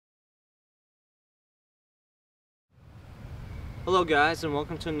Hello guys, and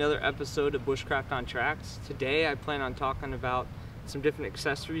welcome to another episode of Bushcraft on Tracks. Today I plan on talking about some different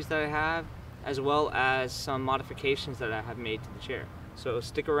accessories that I have, as well as some modifications that I have made to the chair. So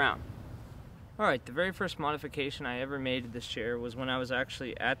stick around. Alright, the very first modification I ever made to this chair was when I was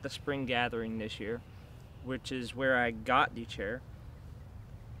actually at the spring gathering this year, which is where I got the chair.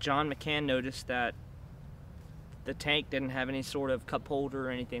 John McCann noticed that the tank didn't have any sort of cup holder or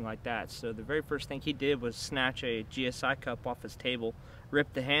anything like that, so the very first thing he did was snatch a GSI cup off his table,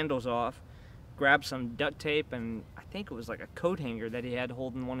 rip the handles off, grab some duct tape, and I think it was like a coat hanger that he had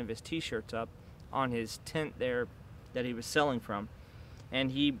holding one of his t-shirts up on his tent there that he was selling from,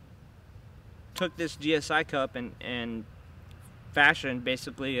 and he took this GSI cup and fashioned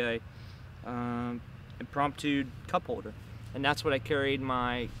basically a impromptu cup holder, and that's what I carried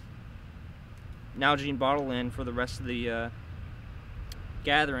my Nalgene bottle in for the rest of the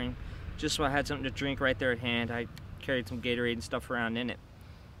gathering, just so I had something to drink right there at hand. I carried some Gatorade and stuff around in it.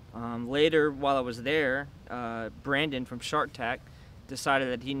 Later, while I was there, Brandon from SharkTac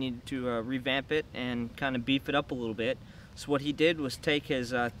decided that he needed to revamp it and kind of beef it up a little bit. So what he did was take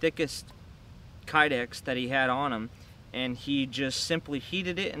his thickest Kydex that he had on him, and he just simply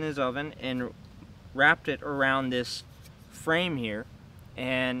heated it in his oven and wrapped it around this frame here,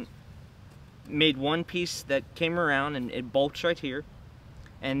 and made one piece that came around and it bolts right here,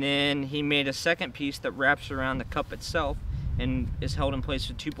 and then he made a second piece that wraps around the cup itself and is held in place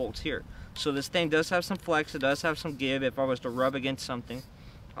with two bolts here. So this thing does have some flex, it does have some give if I was to rub against something,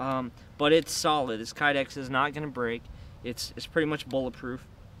 but it's solid. This Kydex is not going to break. It's pretty much bulletproof.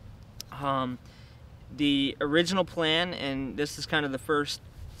 The original plan, and this is kind of the first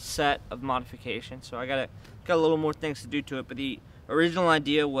set of modifications, so I got a little more things to do to it, but the original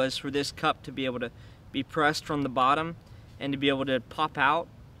idea was for this cup to be able to be pressed from the bottom and to be able to pop out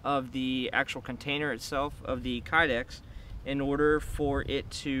of the actual container itself of the Kydex in order for it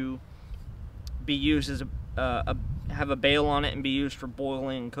to be used as have a bail on it and be used for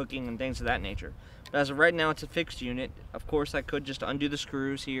boiling and cooking and things of that nature. But as of right now, it's a fixed unit. Of course, I could just undo the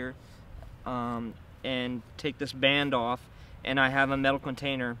screws here and take this band off, and I have a metal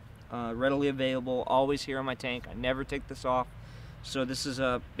container readily available, always here on my tank. I never take this off. So this is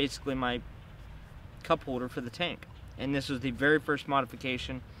basically my cup holder for the tank, and this was the very first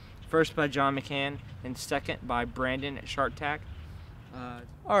modification, first by John McCann and second by Brandon at SharkTac.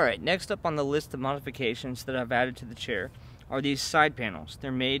 Alright, next up on the list of modifications that I've added to the chair are these side panels.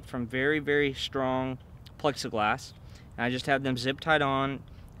 They're made from very strong plexiglass, and I just have them zip tied on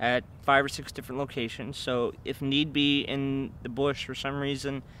at 5 or 6 different locations, so if need be in the bush for some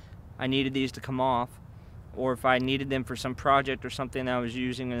reason I needed these to come off, or if I needed them for some project or something that I was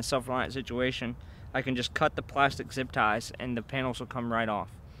using in a self-reliant situation, I can just cut the plastic zip ties and the panels will come right off.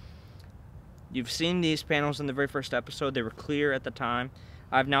 You've seen these panels in the very first episode. They were clear at the time.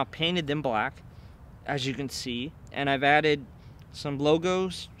 I've now painted them black, as you can see, and I've added some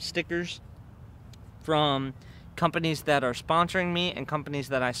logos, stickers from companies that are sponsoring me and companies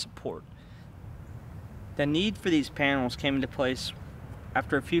that I support. The need for these panels came into place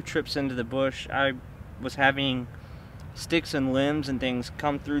after a few trips into the bush. I was having sticks and limbs and things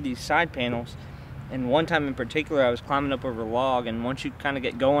come through these side panels, and one time in particular I was climbing up over a log, and once you kind of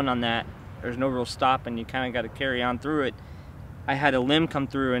get going on that, there's no real stopping. You kind of got to carry on through it. I had a limb come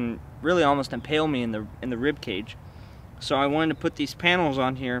through and really almost impale me in the rib cage, so I wanted to put these panels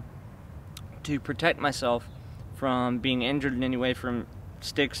on here to protect myself from being injured in any way from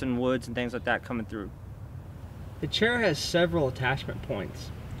sticks and woods and things like that coming through. The chair has several attachment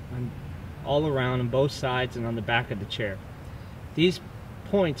points all around on both sides and on the back of the chair. These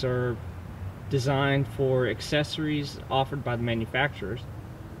points are designed for accessories offered by the manufacturers,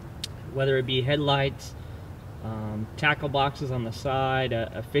 whether it be headlights, tackle boxes on the side,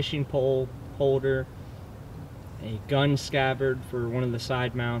 a fishing pole holder, a gun scabbard for one of the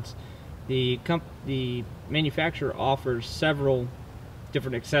side mounts. The manufacturer offers several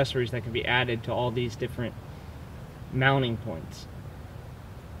different accessories that can be added to all these different mounting points.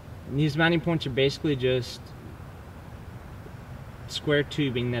 And these mounting points are basically just square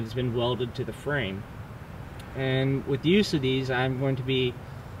tubing that has been welded to the frame. And with the use of these, I'm going to be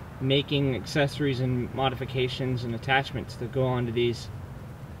making accessories and modifications and attachments that go onto these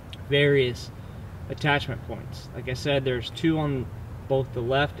various attachment points. Like I said, there's 2 on both the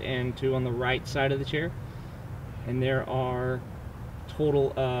left and 2 on the right side of the chair, and there are a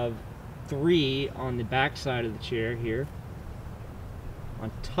total of 3 on the back side of the chair here.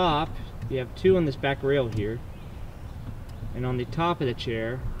 On top, you have 2 on this back rail here, and on the top of the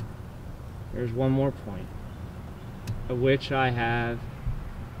chair there's 1 more point, of which I have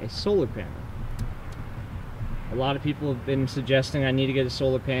a solar panel. A lot of people have been suggesting I need to get a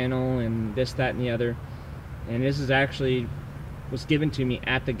solar panel and this, that, and the other. And this is actually was given to me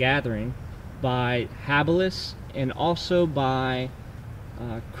at the gathering by Habilis and also by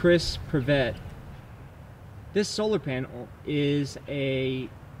Chris Privet. This solar panel is a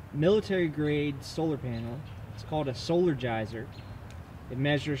military grade solar panel. It's called a Solargizer. It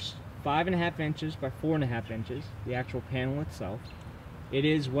measures 5.5 inches by 4.5 inches, the actual panel itself. It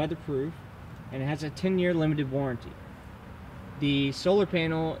is weatherproof and it has a 10-year limited warranty. The solar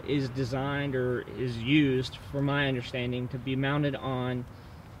panel is designed, or is used, from my understanding, to be mounted on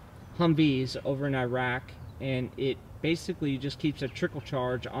Humvees over in Iraq, and it basically just keeps a trickle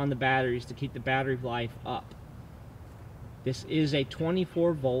charge on the batteries to keep the battery life up. This is a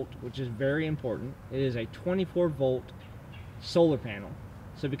 24 volt, which is very important. It is a 24 volt solar panel.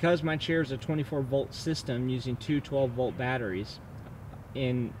 So because my chair is a 24 volt system using two 12 volt batteries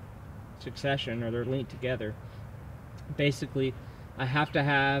in succession, or they're linked together, basically I have to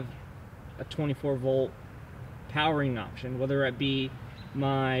have a 24 volt powering option, whether it be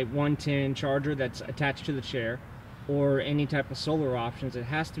my 110 charger that's attached to the chair or any type of solar options. It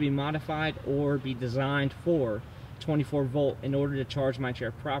has to be modified or be designed for 24 volt in order to charge my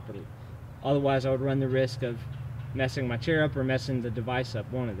chair properly. Otherwise I would run the risk of messing my chair up or messing the device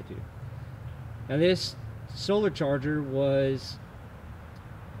up, one of the two. Now this solar charger was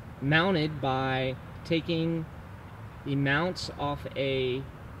mounted by taking the mounts off a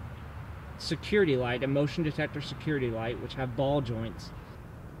security light, a motion detector security light, which have ball joints,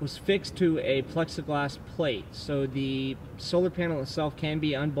 was fixed to a plexiglass plate. So the solar panel itself can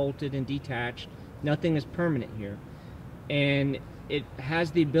be unbolted and detached. Nothing is permanent here. And it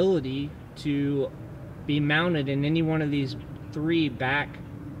has the ability to be mounted in any one of these 3 back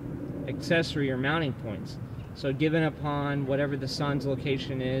accessory or mounting points. So given upon whatever the sun's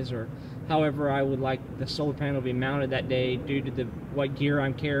location is, or however I would like the solar panel to be mounted that day due to what gear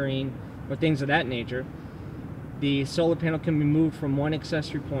I'm carrying or things of that nature, the solar panel can be moved from one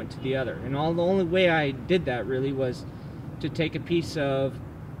accessory point to the other. And the only way I did that really was to take a piece of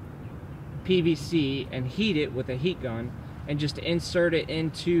PVC and heat it with a heat gun and just insert it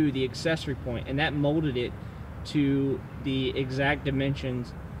into the accessory point, and that molded it to the exact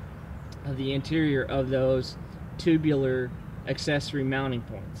dimensions of the interior of those tubular accessory mounting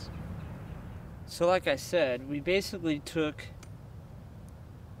points. So like I said, we basically took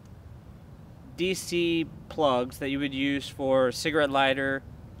DC plugs that you would use for a cigarette lighter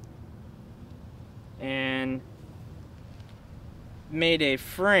and made a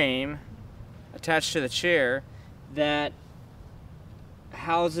frame attached to the chair that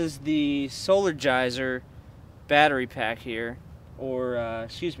houses the Solargizer battery pack here, or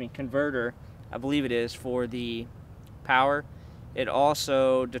excuse me, converter, I believe it is, for the power. It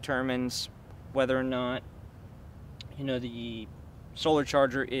also determines whether or not, you know, the solar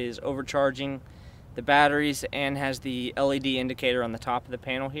charger is overcharging the batteries, and has the LED indicator on the top of the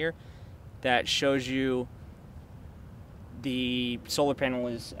panel here that shows you the solar panel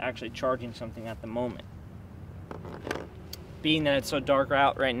is actually charging something at the moment. Being that it's so dark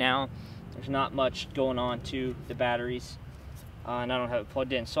out right now, there's not much going on to the batteries, and I don't have it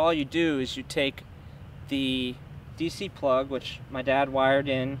plugged in. So all you do is you take the DC plug, which my dad wired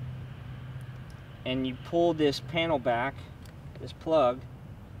in, and you pull this panel back, this plug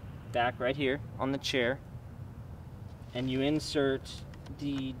back right here on the chair, and you insert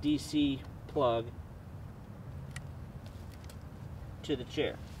the DC plug to the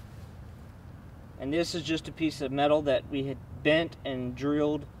chair. And this is just a piece of metal that we had bent and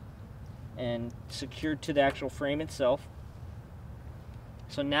drilled and secured to the actual frame itself.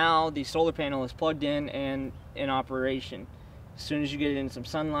 So now the solar panel is plugged in and in operation. As soon as you get it in some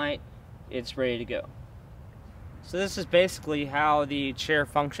sunlight, it's ready to go. So this is basically how the chair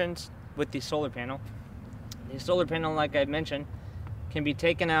functions with the solar panel. The solar panel, like I mentioned, can be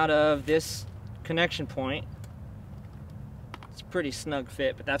taken out of this connection point. It's a pretty snug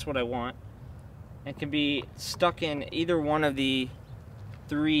fit, but that's what I want. And can be stuck in either one of the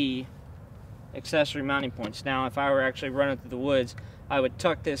 3 accessory mounting points. Now, if I were actually running through the woods, I would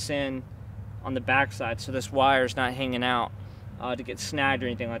tuck this in on the back side so this wire is not hanging out to get snagged or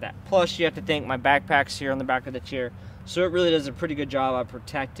anything like that. Plus, you have to think my backpack's here on the back of the chair, so it really does a pretty good job of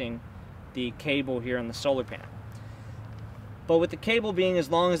protecting the cable here on the solar panel. But with the cable being as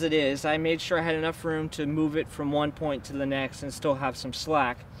long as it is, I made sure I had enough room to move it from one point to the next and still have some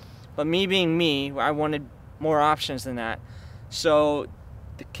slack. But me being me, I wanted more options than that. So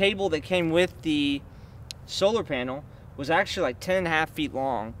the cable that came with the solar panel was actually like 10.5 feet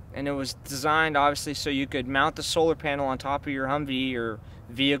long, and it was designed obviously so you could mount the solar panel on top of your Humvee or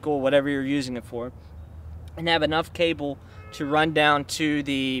vehicle, whatever you're using it for, and have enough cable to run down to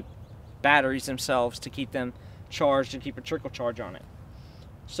the batteries themselves to keep them charged and keep a trickle charge on it.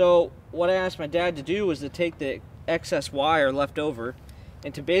 So what I asked my dad to do was to take the excess wire left over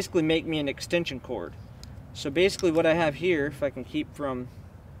and to basically make me an extension cord. So basically what I have here, if I can keep from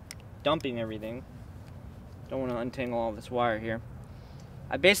dumping everything, don't want to untangle all this wire here,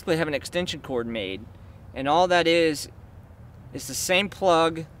 I basically have an extension cord made, and all that is the same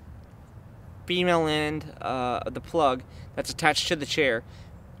plug, female end of the plug that's attached to the chair.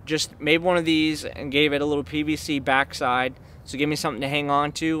 Just made one of these and gave it a little PVC backside, so give me something to hang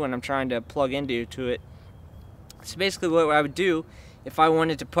on to when I'm trying to plug into it. So basically what I would do if I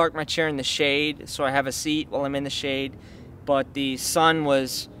wanted to park my chair in the shade, so I have a seat while I'm in the shade, but the sun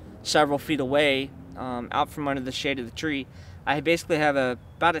was several feet away, out from under the shade of the tree, I basically have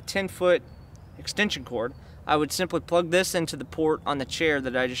about a 10-foot extension cord. I would simply plug this into the port on the chair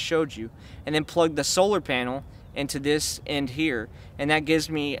that I just showed you, and then plug the solar panel into this end here, and that gives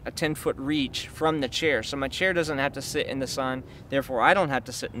me a 10-foot reach from the chair. So my chair doesn't have to sit in the sun, therefore I don't have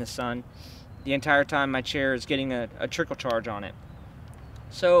to sit in the sun the entire time my chair is getting a trickle charge on it.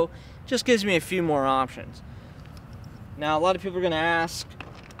 So just gives me a few more options. Now a lot of people are going to ask,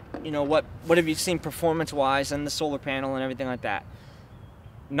 you know, what have you seen performance wise in the solar panel and everything like that?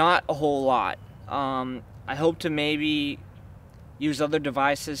 Not a whole lot. I hope to maybe use other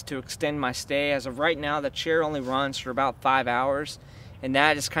devices to extend my stay. As of right now, the chair only runs for about 5 hours, and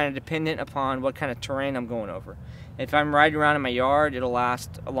that is kind of dependent upon what kind of terrain I'm going over. If I'm riding around in my yard, it'll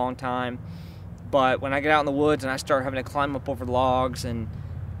last a long time, but when I get out in the woods and I start having to climb up over logs and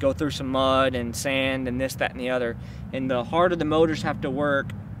go through some mud and sand and this, that, and the other, and the harder the motors have to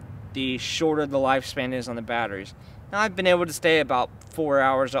work, the shorter the lifespan is on the batteries. Now, I've been able to stay about 4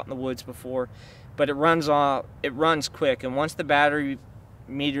 hours out in the woods before, but it runs quick, and once the battery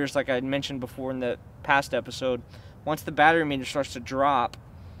meters, like I had mentioned before in the past episode, once the battery meter starts to drop,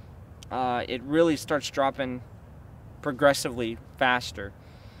 it really starts dropping progressively faster.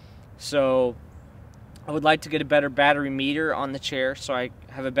 So I would like to get a better battery meter on the chair so I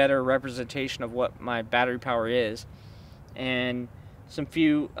have a better representation of what my battery power is, and a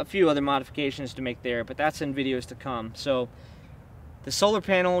few other modifications to make there, but that's in videos to come. So the solar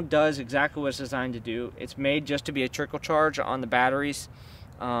panel does exactly what it's designed to do. It's made just to be a trickle charge on the batteries,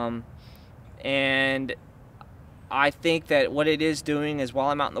 and I think that what it is doing is, while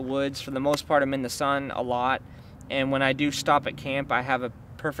I'm out in the woods, for the most part I'm in the sun a lot, and when I do stop at camp, I have a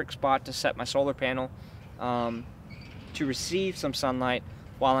perfect spot to set my solar panel to receive some sunlight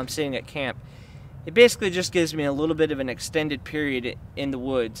while I'm sitting at camp. It basically just gives me a little bit of an extended period in the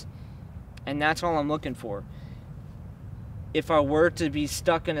woods, and that's all I'm looking for. If I were to be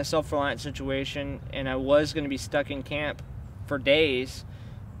stuck in a self-reliant situation and I was going to be stuck in camp for days,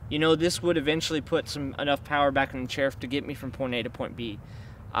 you know, this would eventually put enough power back in the chair to get me from point A to point B.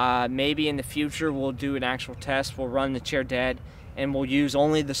 Maybe in the future we'll do an actual test. We'll run the chair dead and we'll use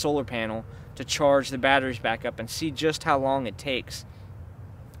only the solar panel to charge the batteries back up and see just how long it takes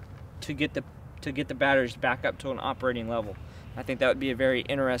to get the batteries back up to an operating level. I think that would be a very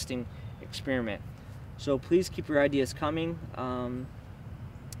interesting experiment. So please keep your ideas coming.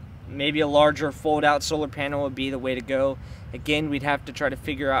 Maybe a larger fold-out solar panel would be the way to go. Again, we'd have to try to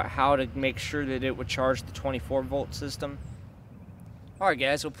figure out how to make sure that it would charge the 24-volt system. Alright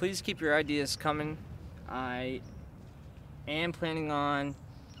guys, well please keep your ideas coming. I am planning on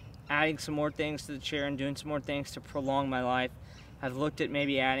adding some more things to the chair and doing some more things to prolong my life. I've looked at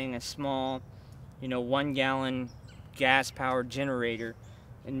maybe adding a small, 1-gallon gas-powered generator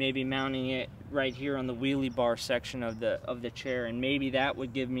and maybe mounting it right here on the wheelie bar section of the chair, and maybe that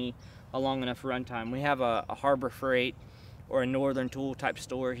would give me a long enough runtime. We have a Harbor Freight or a Northern Tool type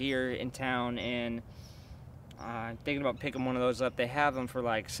store here in town, and I'm thinking about picking one of those up. They have them for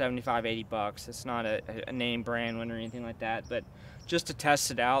like 75, 80 bucks. It's not a name brand one or anything like that, but just to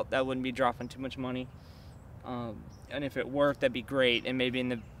test it out, that wouldn't be dropping too much money. And if it worked, that'd be great, and maybe in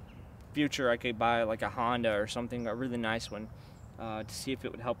the future I could buy like a Honda or something, a really nice one, to see if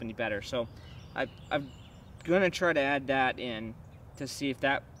it would help any better. So I'm going to try to add that in to see if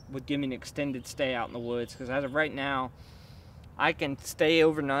that would give me an extended stay out in the woods, because as of right now I can stay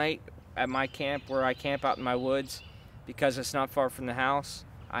overnight at my camp where I camp out in my woods because it's not far from the house.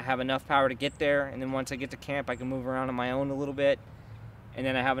 I have enough power to get there, and then once I get to camp I can move around on my own a little bit, and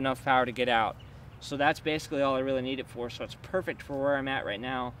then I have enough power to get out. So that's basically all I really need it for, so it's perfect for where I'm at right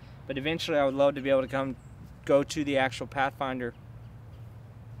now. But eventually I would love to be able to go to the actual Pathfinder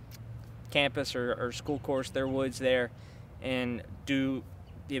campus or school course, their woods there, and do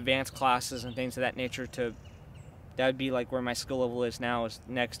the advanced classes and things of that nature to that would be like where my skill level is now. Is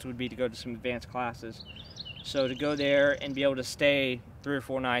next would be to go to some advanced classes. So to go there and be able to stay 3 or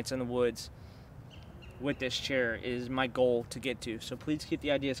 4 nights in the woods with this chair is my goal to get to. So please keep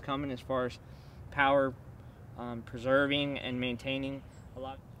the ideas coming as far as power preserving and maintaining a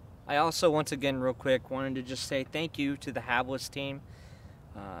lot. I also, once again, real quick, wanted to just say thank you to the Haveless team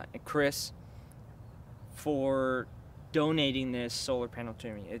and Chris for donating this solar panel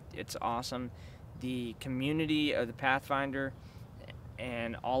to me. It's awesome. The community of the Pathfinder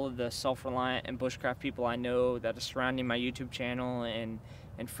and all of the self-reliant and bushcraft people I know that are surrounding my YouTube channel and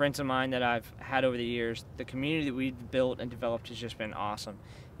friends of mine that I've had over the years, the community that we've built and developed has just been awesome.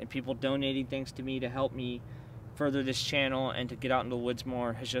 And people donating things to me to help me further this channel and to get out into the woods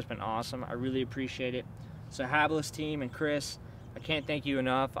more has just been awesome. I really appreciate it. So Haveless team and Chris, I can't thank you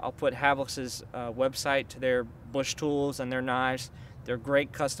enough. I'll put Haveless's website to their bush tools and their knives. They're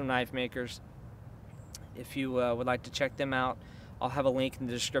great custom knife makers. If you would like to check them out, I'll have a link in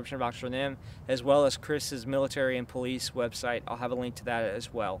the description box for them, as well as Chris's military and police website. I'll have a link to that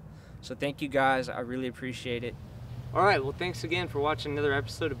as well. So thank you guys, I really appreciate it. Alright, well thanks again for watching another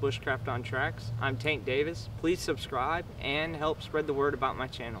episode of Bushcraft on Tracks. I'm Tank Davis. Please subscribe and help spread the word about my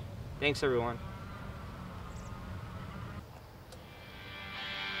channel. Thanks everyone.